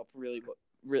showed up really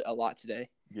a lot today.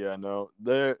 Yeah, no,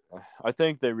 I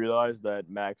think they realized that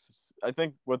Max. I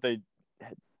think what they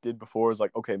did before is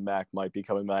like, okay, Mac might be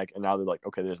coming back, and now they're like,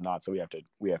 okay, there's not, so we have to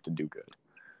do good.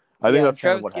 I think that's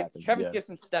kind of what happened. Travis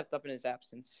Gibson stepped up in his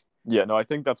absence. Yeah, no, I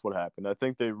think that's what happened. I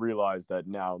think they realized that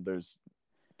now there's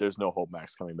no hope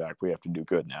Max coming back. We have to do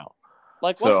good now.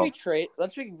 Like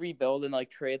once we rebuild and like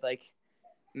trade like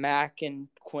Mac and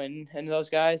Quinn and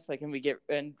those guys, like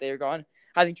and they're gone,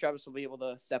 I think Travis will be able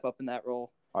to step up in that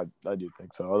role. I do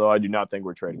think so. Although I do not think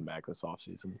we're trading Mac this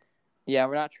offseason. Yeah,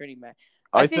 we're not trading Mac.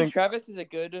 I think Travis is a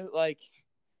good I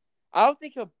don't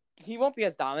think he won't be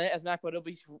as dominant as Mac, but he'll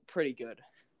be pretty good.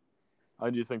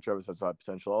 I do think Travis has that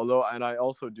potential. And I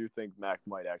also do think Mac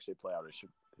might actually play out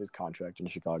his contract in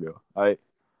Chicago. I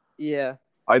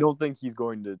don't think he's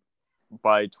going to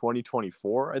by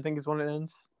 2024. I think is when it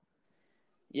ends.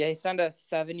 Yeah, he signed a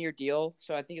 7-year deal,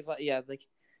 so I think it's like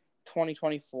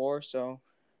 2024. So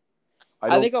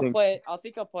I think he'll play it. I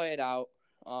think he'll play it out.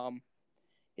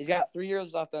 He's got 3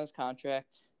 years left on his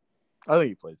contract. I think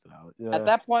he plays it out. Yeah. At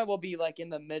that point, we'll be in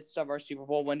the midst of our Super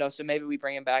Bowl window, so maybe we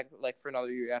bring him back for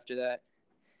another year after that.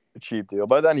 A cheap deal.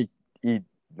 By then, he's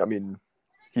been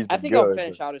he'll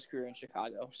finish out his career in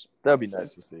Chicago. So. That'd be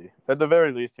nice to see. At the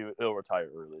very least, he'll retire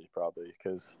early, probably,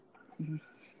 because.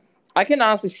 I can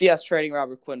honestly see us trading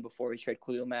Robert Quinn before we trade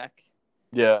Khalil Mack.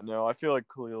 Yeah, no, I feel like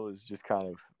Khalil is just kind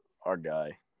of our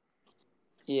guy.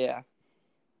 Yeah.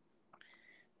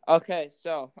 Okay,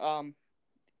 so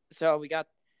we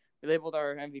labeled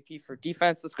our MVP for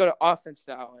defense. Let's go to offense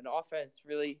now. And offense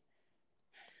really,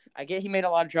 he made a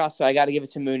lot of drops, so I got to give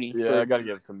it to Mooney. Yeah, I got to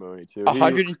give it to Mooney too.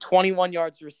 121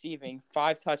 yards receiving,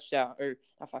 5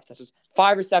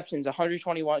 receptions,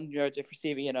 121 yards of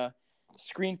receiving, and a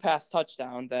screen pass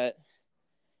touchdown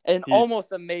and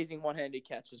almost amazing one-handed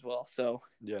catch as well. So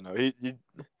yeah, no,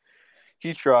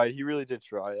 he tried. He really did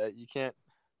try. You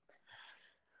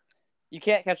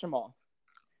can't catch them all.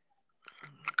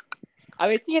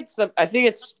 I think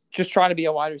it's just trying to be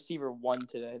a wide receiver 1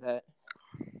 today. That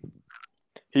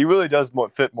he really does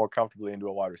fit more comfortably into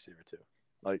a wide receiver too.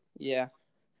 Yeah.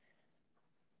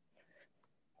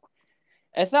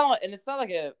 And it's not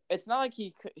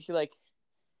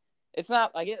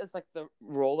like the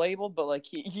role label, but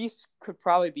he could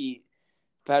probably be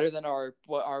better than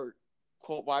what our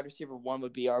quote wide receiver 1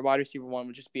 would be. Our wide receiver 1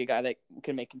 would just be a guy that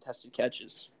can make contested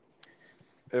catches.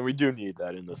 And we do need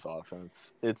that in this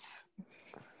offense. It's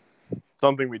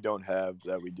something we don't have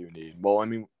that we do need. Well,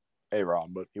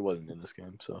 A-Rob, but he wasn't in this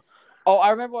game, so. Oh,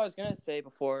 I remember what I was gonna say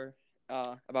before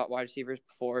about wide receivers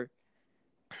before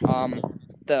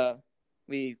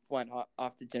we went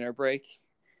off the dinner break.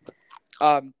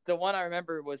 The one I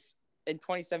remember was in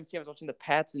 2017. I was watching the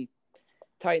Pats and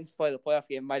Titans play the playoff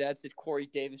game. My dad said Corey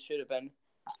Davis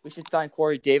we should sign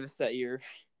Corey Davis that year.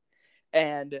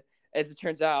 And as it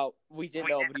turns out, we didn't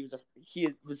know, but he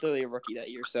was literally a rookie that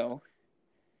year. So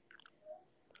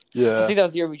Yeah. I think that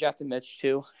was the year we drafted Mitch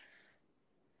too.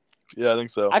 Yeah, I think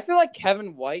so. I feel like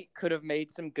Kevin White could have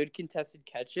made some good contested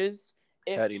catches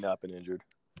had he not been injured.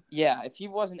 Yeah, if he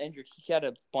wasn't injured, he had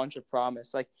a bunch of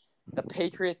promise. Like the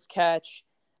Patriots catch.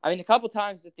 I mean, a couple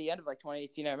times at the end of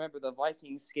 2018, I remember the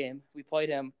Vikings game. We played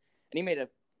him, and he made a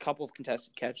couple of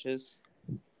contested catches.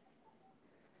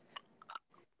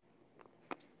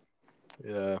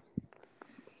 Yeah.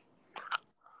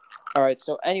 All right.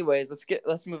 So, anyways,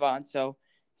 let's move on. So,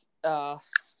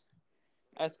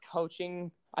 as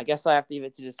coaching, I guess I have to leave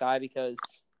it to decide because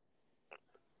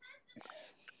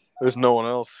there's no one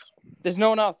else.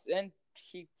 And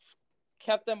he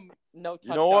kept them no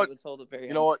touchdowns until the very end.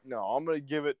 You know what? No, I'm gonna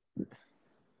give it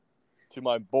to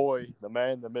my boy, the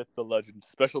man, the myth, the legend,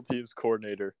 special teams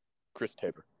coordinator, Chris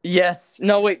Tabor. Yes.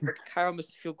 No, wait. Kyle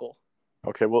missed a field goal.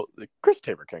 Okay, well, Chris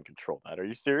Tabor can't control that. Are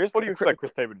you serious? What do you expect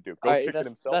Chris Tabor to do? Go kick it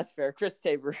himself? That's fair. Chris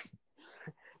Tabor.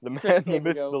 The man, the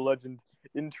myth, the legend,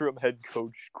 interim head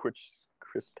coach, Chris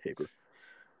Tabor.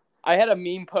 I had a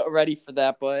meme put ready for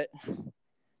that, but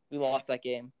we lost that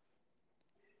game.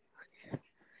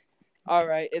 All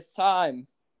right, it's time.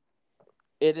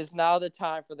 It is now the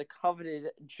time for the coveted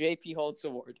J.P. Holtz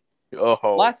Award.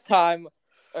 Oh. Last time,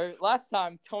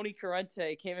 Tony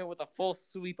Corrente came in with a full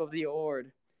sweep of the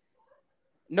award.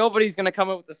 Nobody's going to come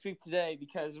in with a sweep today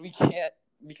because we can't,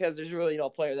 because there's really no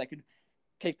player that could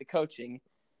take the coaching.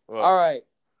 Well, all right,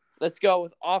 let's go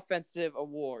with offensive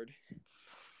award.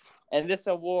 And this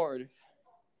award,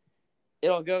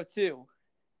 it'll go to...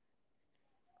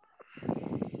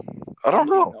 I don't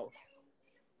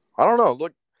know.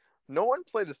 Look, no one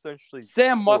played essentially.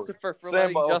 Sam Mustipher for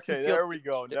letting Justin Fields. There we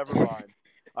go. Never mind.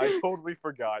 I totally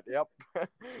forgot. Yep.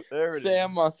 There it Sam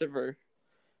Mustipher.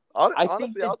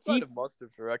 Honestly, outside of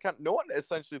Mustipher, no one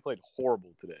essentially played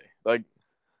horrible today. Like,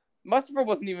 Mustipher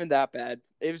wasn't even that bad.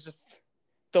 It was just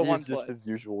the one play. He's just his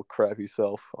usual crappy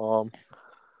self. All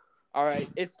right,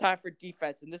 it's time for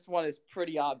defense, and this one is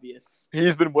pretty obvious.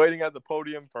 He's been waiting at the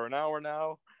podium for an hour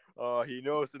now. He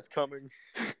knows it's coming.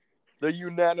 The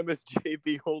unanimous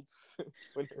J.P. Holtz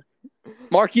winner.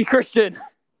 Marquis Christian.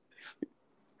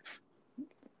 He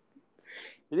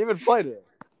didn't even play today.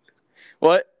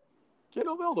 What?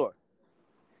 Kindle Vildor.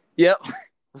 Yep.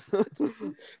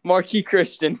 Marquis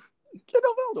Christian.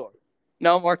 Kindle Vildor.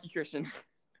 No, Marquis Christian.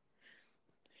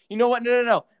 You know what?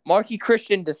 No. Marquis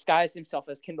Christian disguised himself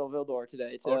as Kindle Vildor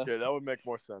today. Okay, that would make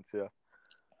more sense, yeah.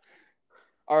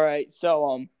 All right,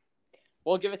 so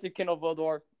we'll give it to Kindle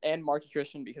Vildor and Marquis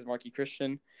Christian because Marquis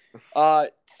Christian.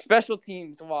 Special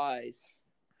teams wise,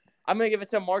 I'm gonna give it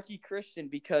to Marquis Christian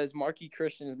because Marquis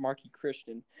Christian is Marquis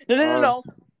Christian. No.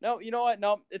 You know what?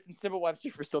 No, it's in Simba Webster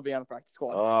for still being on the practice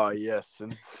squad. Oh yes,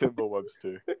 in Simba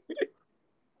Webster.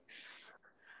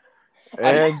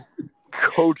 And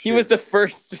coach. He was the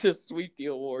first to sweep the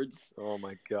awards. Oh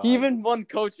my god. He even won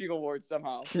coaching awards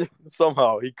somehow.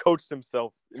 Somehow he coached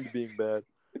himself into being bad.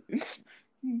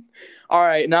 All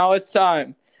right, now it's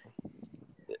time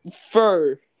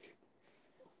for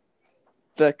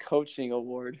the coaching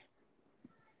award.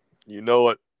 You know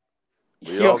it.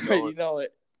 You already know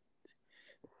it.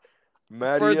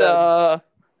 Matt for the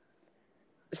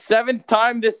 7th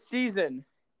time this season,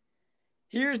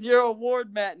 here's your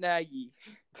award, Matt Nagy.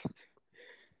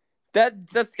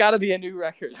 That's got to be a new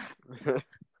record.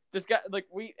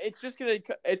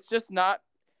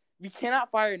 We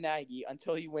cannot fire Nagy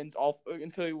until he wins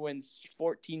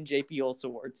 14 JP Holtz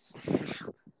awards.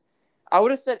 I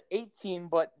would have said 18,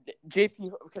 but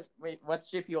what's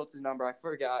JP Holtz's number? I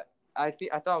forgot. I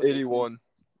thought it was 81.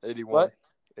 81. What?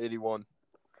 81.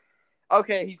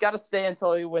 Okay, he's got to stay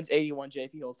until he wins 81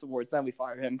 JP Holtz awards. Then we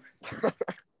fire him.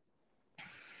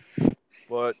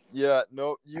 But yeah,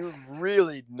 no, you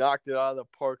really knocked it out of the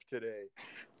park today.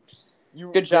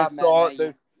 Good job,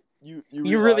 Matt. You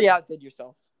really outdid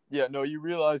yourself. Yeah, no, you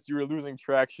realized you were losing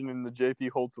traction in the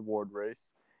JP Holtz Award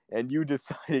race, and you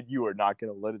decided you were not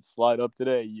going to let it slide up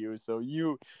today, So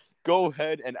you go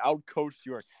ahead and outcoached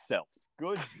yourself.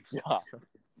 Good job.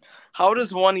 How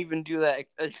does one even do that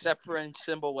except for in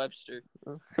Simba Webster?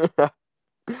 But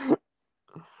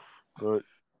all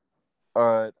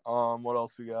right, what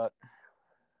else we got?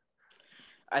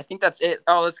 I think that's it.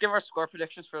 Oh, let's give our score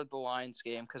predictions for the Lions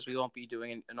game because we won't be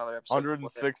doing another episode.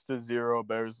 106-0,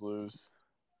 Bears lose.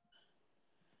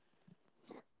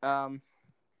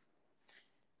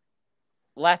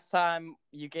 Last time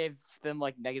you gave them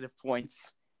like negative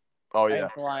points Oh yeah,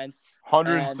 against the Lions.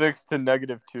 106 to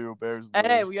 -2. Bears And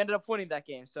hey, lose. we ended up winning that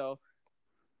game. So.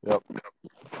 Yep.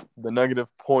 The negative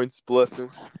points blessing.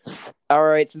 All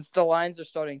right, since the Lions are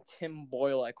starting Tim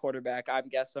Boyle at quarterback, I'll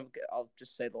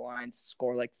just say the Lions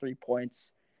score like 3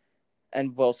 points,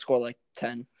 and we'll score like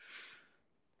 10.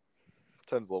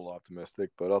 10's a little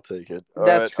optimistic, but I'll take it. All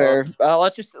That's right, fair.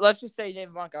 Let's just say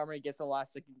David Montgomery gets a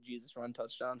last second Jesus run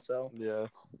touchdown. So yeah.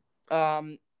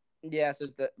 yeah. So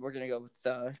we're gonna go with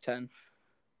 10.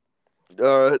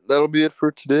 All right, that'll be it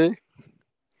for today.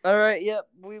 All right. Yep.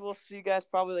 We will see you guys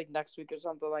probably like next week or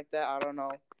something like that. I don't know.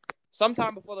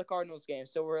 Sometime before the Cardinals game,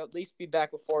 so we'll at least be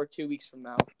back before 2 weeks from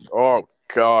now. Oh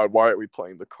God, why aren't we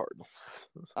playing the Cardinals?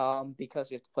 Because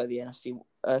we have to play the NFC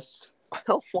West. I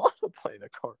don't want to play the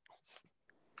Cardinals.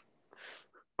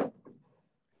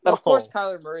 Of course,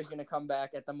 Kyler Murray's going to come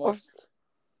back at the most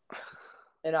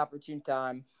inopportune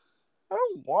time. I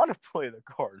don't want to play the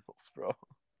Cardinals, bro.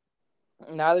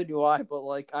 Neither do I, but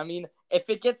if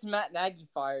it gets Matt Nagy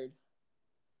fired,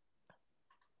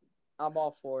 I'm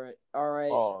all for it. All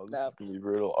right. Oh, this is going to be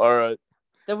brutal. All right.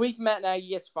 The week Matt Nagy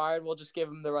gets fired, we'll just give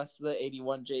him the rest of the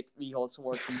 81 JP Holtz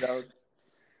awards he's owed.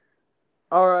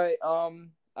 All right.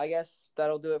 I guess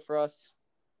that'll do it for us.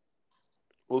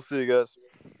 We'll see you guys.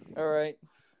 All right.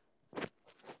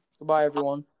 Goodbye,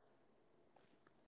 everyone.